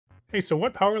Hey, so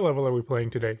what power level are we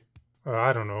playing today?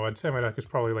 I don't know, I'd say my deck is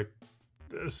probably like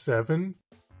 7.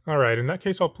 Alright, in that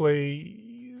case I'll play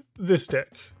this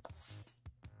deck.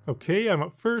 Okay, I'm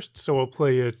up first, so I'll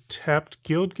play a tapped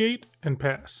Guildgate and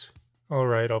pass.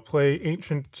 Alright, I'll play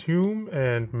Ancient Tomb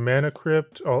and Mana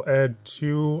Crypt. I'll add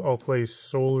 2. I'll play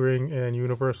Soul Ring and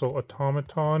Universal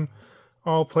Automaton.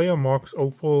 I'll play a Mox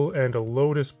Opal and a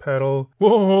Lotus Petal.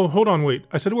 Whoa, hold on, wait.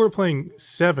 I said we were playing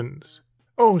 7s.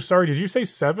 Oh, sorry, did you say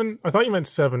 7? I thought you meant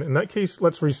 7. In that case,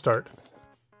 let's restart.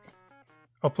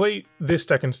 I'll play this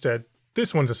deck instead.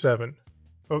 This one's a 7.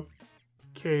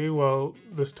 Okay, well,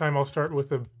 this time I'll start with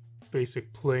the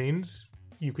basic plains.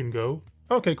 You can go.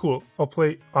 Okay, cool. I'll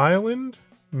play Island,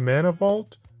 Mana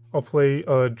Vault. I'll play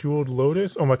Jeweled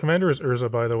Lotus. Oh, my commander is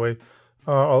Urza, by the way.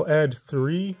 I'll add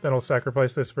 3, then I'll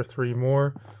sacrifice this for 3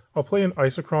 more. I'll play an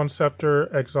Isochron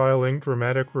Scepter, exiling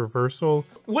Dramatic Reversal.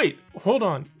 Wait, hold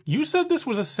on. You said this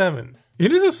was a 7.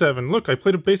 It is a 7. Look, I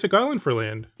played a basic island for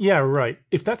land. Yeah, right.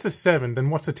 If that's a 7, then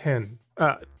what's a 10?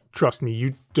 Trust me,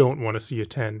 you don't want to see a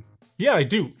 10. Yeah, I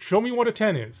do. Show me what a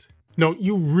 10 is. No,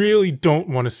 you really don't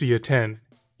want to see a 10.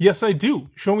 Yes, I do.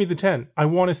 Show me the 10. I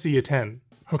want to see a 10.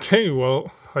 Okay,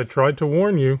 well, I tried to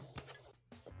warn you.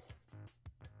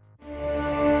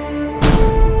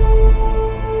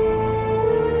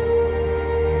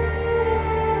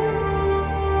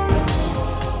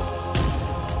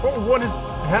 What is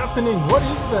happening? What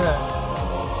is that?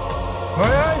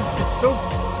 My eyes, it's so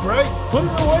bright. Put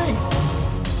it away.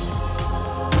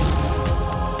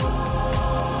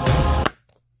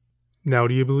 Now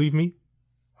do you believe me?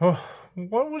 Oh,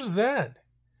 what was that?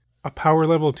 A power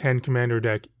level 10 commander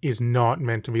deck is not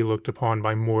meant to be looked upon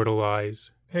by mortal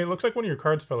eyes. Hey, it looks like one of your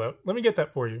cards fell out. Let me get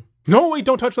that for you. No, wait,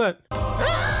 don't touch that.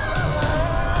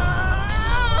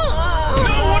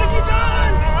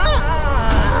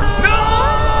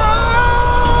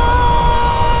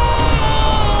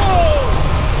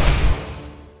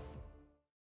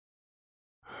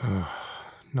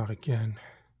 Not again.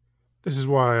 This is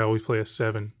why I always play a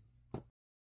 7.